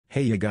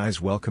Hey you guys,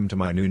 welcome to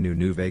my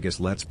new Vegas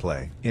Let's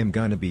Play. I'm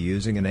gonna be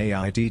using an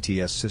AI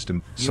DTS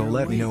system, so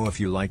let me know if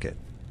you like it.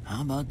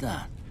 How about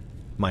that?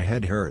 My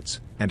head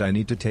hurts, and I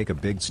need to take a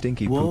big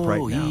stinky poop right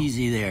now. Whoa,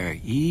 easy there,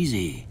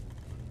 easy.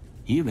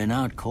 You've been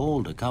out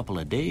cold a couple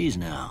of days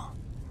now.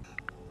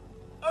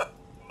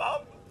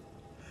 Mom,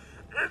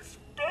 it's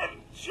been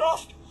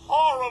just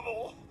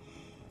horrible.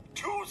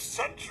 2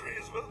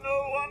 centuries with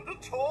no one to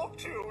talk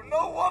to,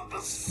 no one to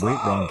serve.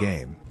 Wait, wrong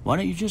game. Why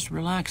don't you just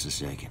relax a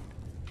second?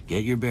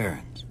 Get your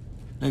bearings.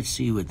 Let's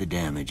see what the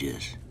damage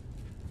is.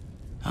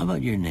 How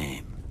about your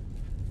name?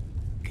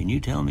 Can you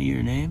tell me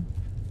your name?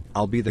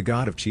 I'll be the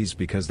god of cheese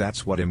because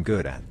that's what I'm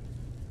good at.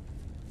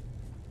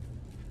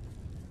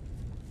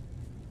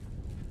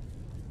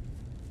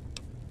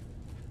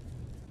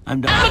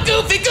 I'm a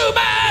goofy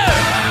goober!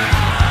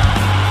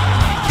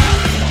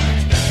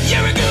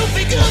 You're a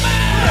goofy goober!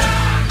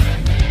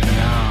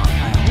 Now,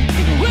 I hope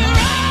you don't. We're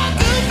all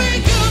goofy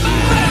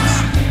goobers!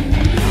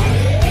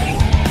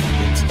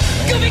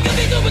 Goofy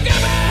goober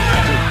goober! I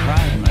take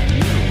pride in my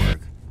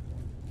needlework,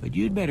 but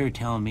you'd better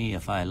tell me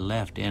if I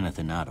left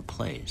anything out of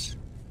place.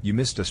 You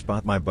missed a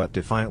spot. My butt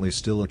defiantly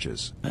still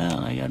itches.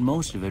 Well, I got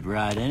most of it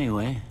right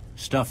anyway.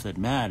 Stuff that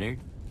mattered.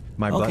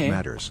 My butt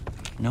matters.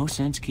 No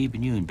sense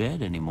keeping you in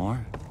bed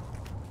anymore.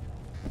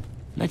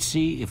 Let's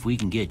see if we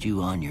can get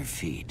you on your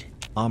feet.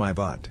 On my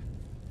butt.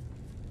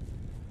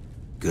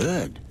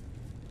 Good.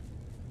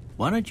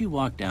 Why don't you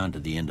walk down to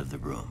the end of the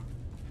room?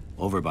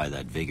 Over by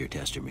that vigor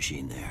tester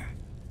machine there.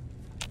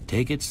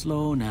 Take it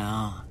slow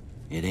now.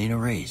 It ain't a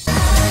race.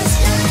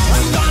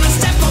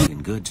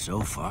 Looking good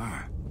so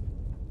far.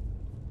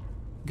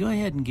 Go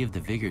ahead and give the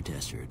vigor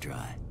tester a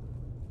try.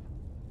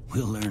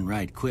 We'll learn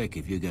right quick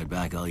if you got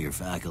back all your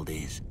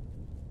faculties.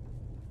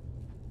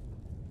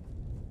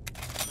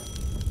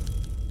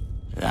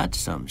 That's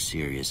some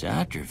serious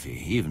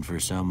atrophy, even for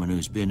someone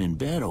who's been in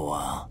bed a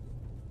while.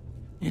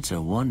 It's a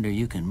wonder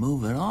you can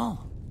move at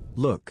all.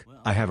 Look,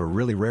 I have a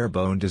really rare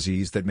bone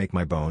disease that make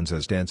my bones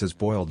as dense as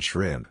boiled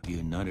shrimp.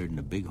 You nuttered and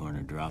a bighorn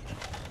are dropping.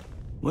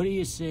 What do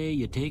you say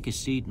you take a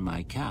seat in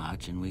my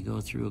couch and we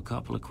go through a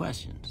couple of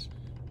questions?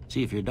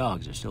 See if your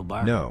dogs are still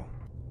barking. No.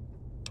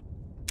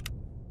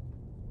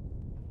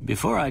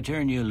 Before I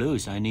turn you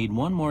loose, I need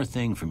one more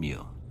thing from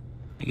you.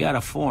 I got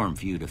a form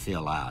for you to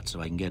fill out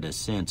so I can get a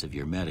sense of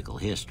your medical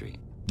history.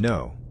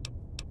 No.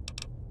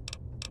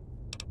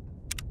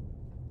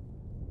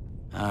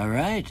 All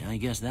right, I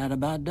guess that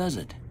about does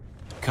it.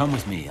 Come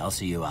with me, I'll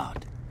see you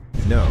out.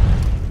 No.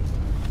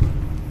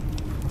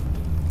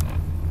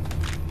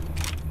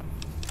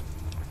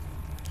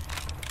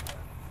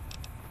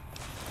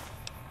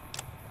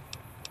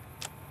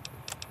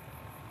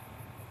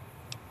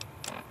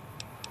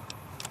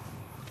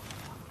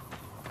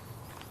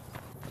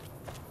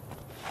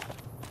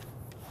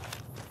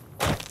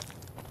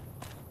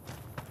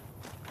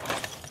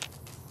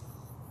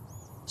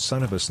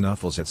 Son of a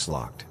Snuffles, it's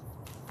locked.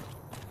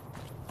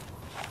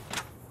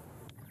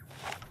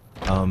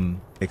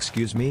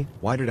 Excuse me,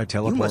 why did I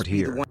teleport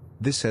here?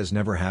 This has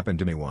never happened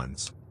to me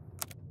once.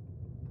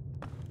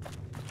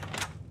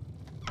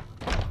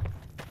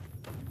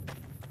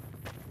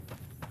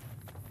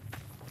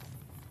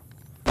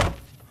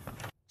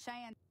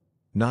 Cheyenne.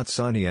 Not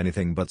sunny,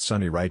 anything but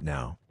sunny right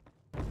now.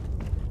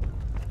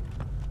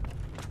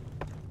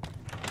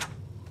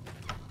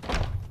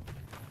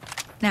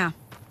 Now,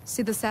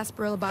 see the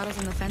sarsaparilla bottles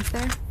on the fence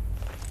there?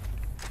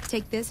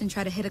 Take this and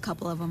try to hit a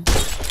couple of them.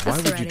 Why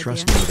would you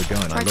trust me with a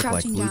gun? I look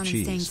like blue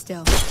cheese. And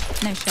staying still.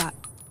 Nice shot.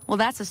 Well,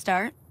 that's a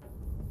start.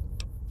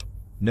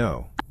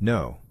 No,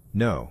 no,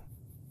 no.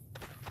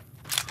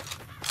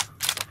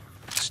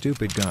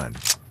 Stupid gun.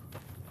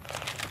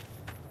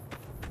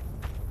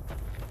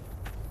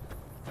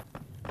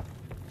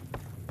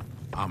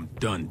 I'm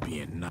done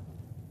being nice.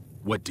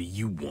 What do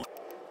you want?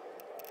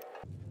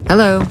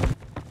 Hello.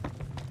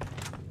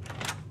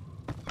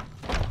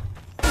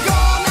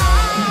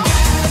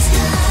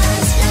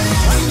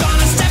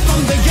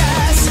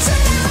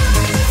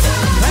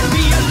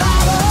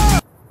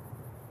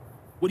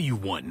 What do you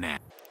want now?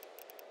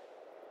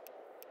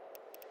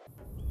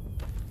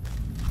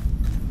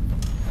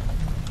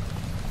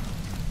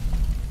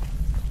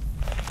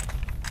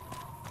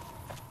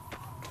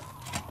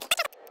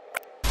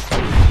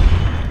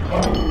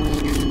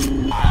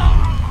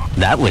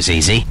 That was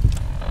easy.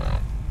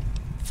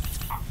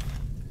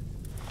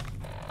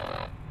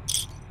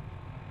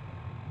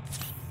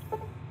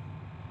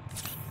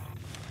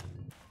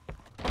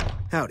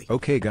 Howdy.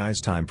 Okay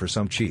guys, time for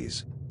some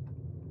cheese.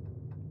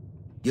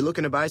 You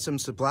looking to buy some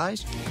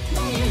supplies?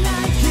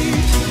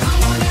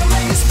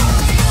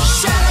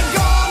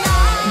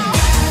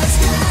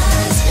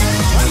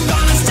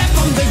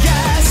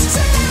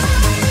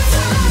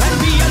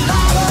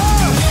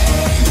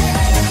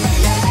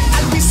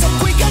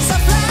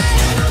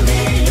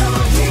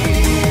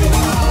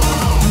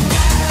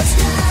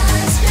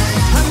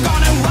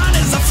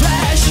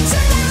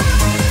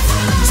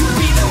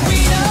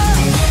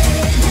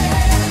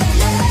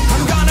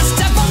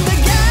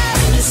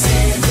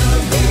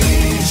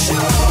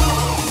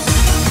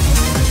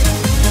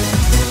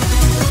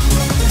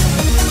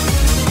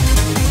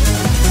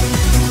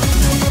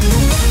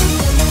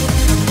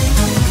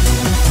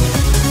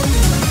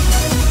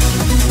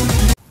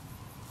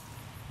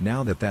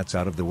 that that's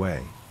out of the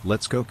way,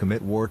 let's go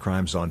commit war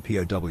crimes on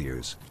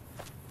POWs.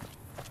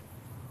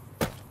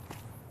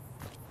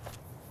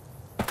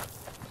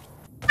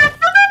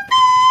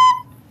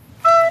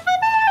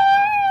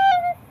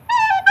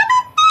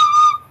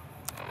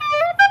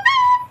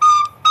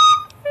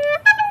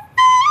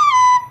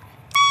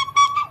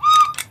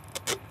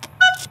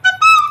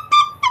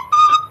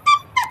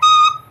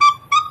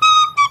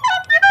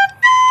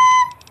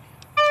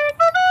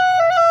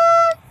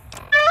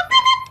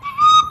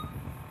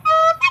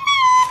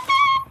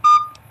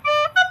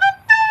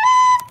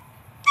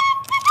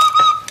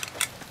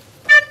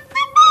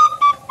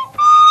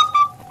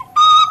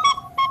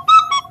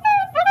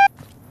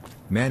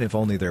 Man, if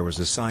only there was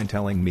a sign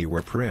telling me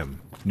where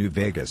Prim, New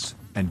Vegas,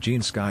 and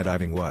Gene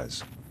skydiving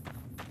was.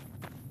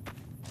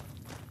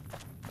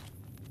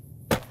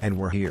 And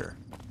we're here.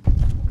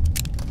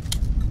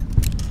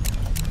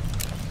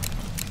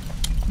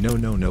 No,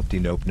 nope,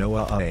 no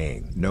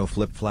no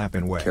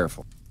flip-flapping way.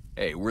 Careful.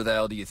 Hey, where the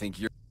hell do you think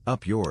you're...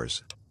 Up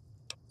yours.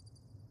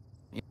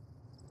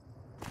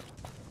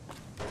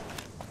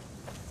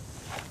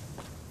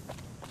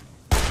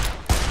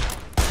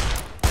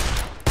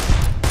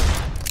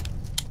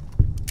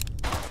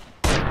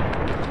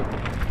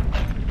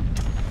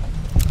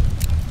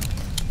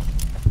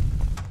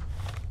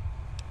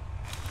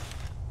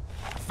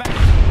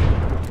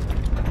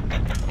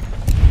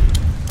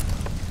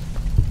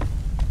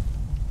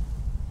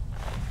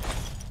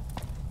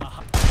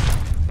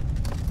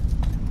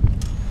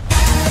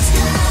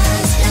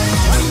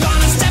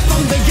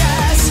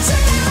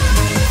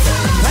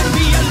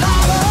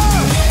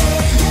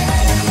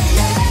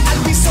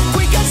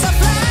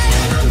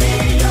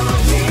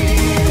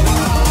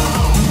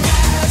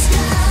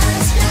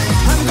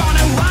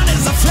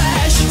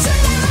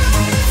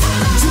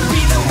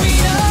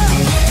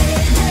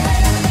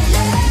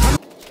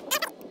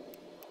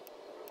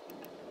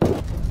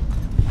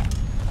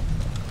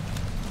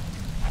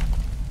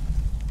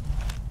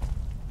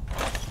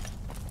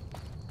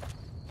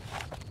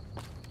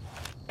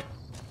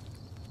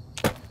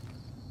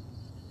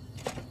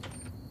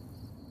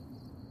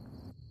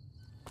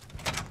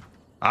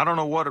 I don't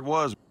know what it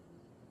was.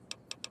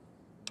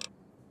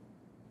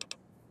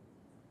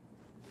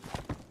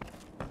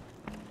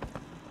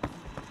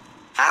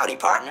 Howdy,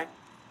 partner.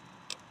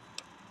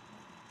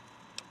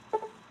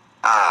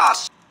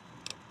 Ah,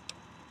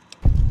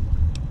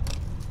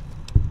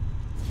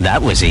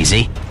 That was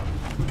easy.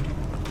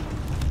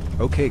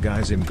 Okay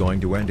guys, I'm going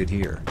to end it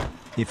here.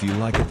 If you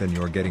like it, then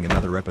you're getting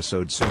another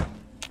episode soon.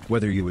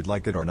 Whether you would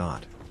like it or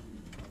not.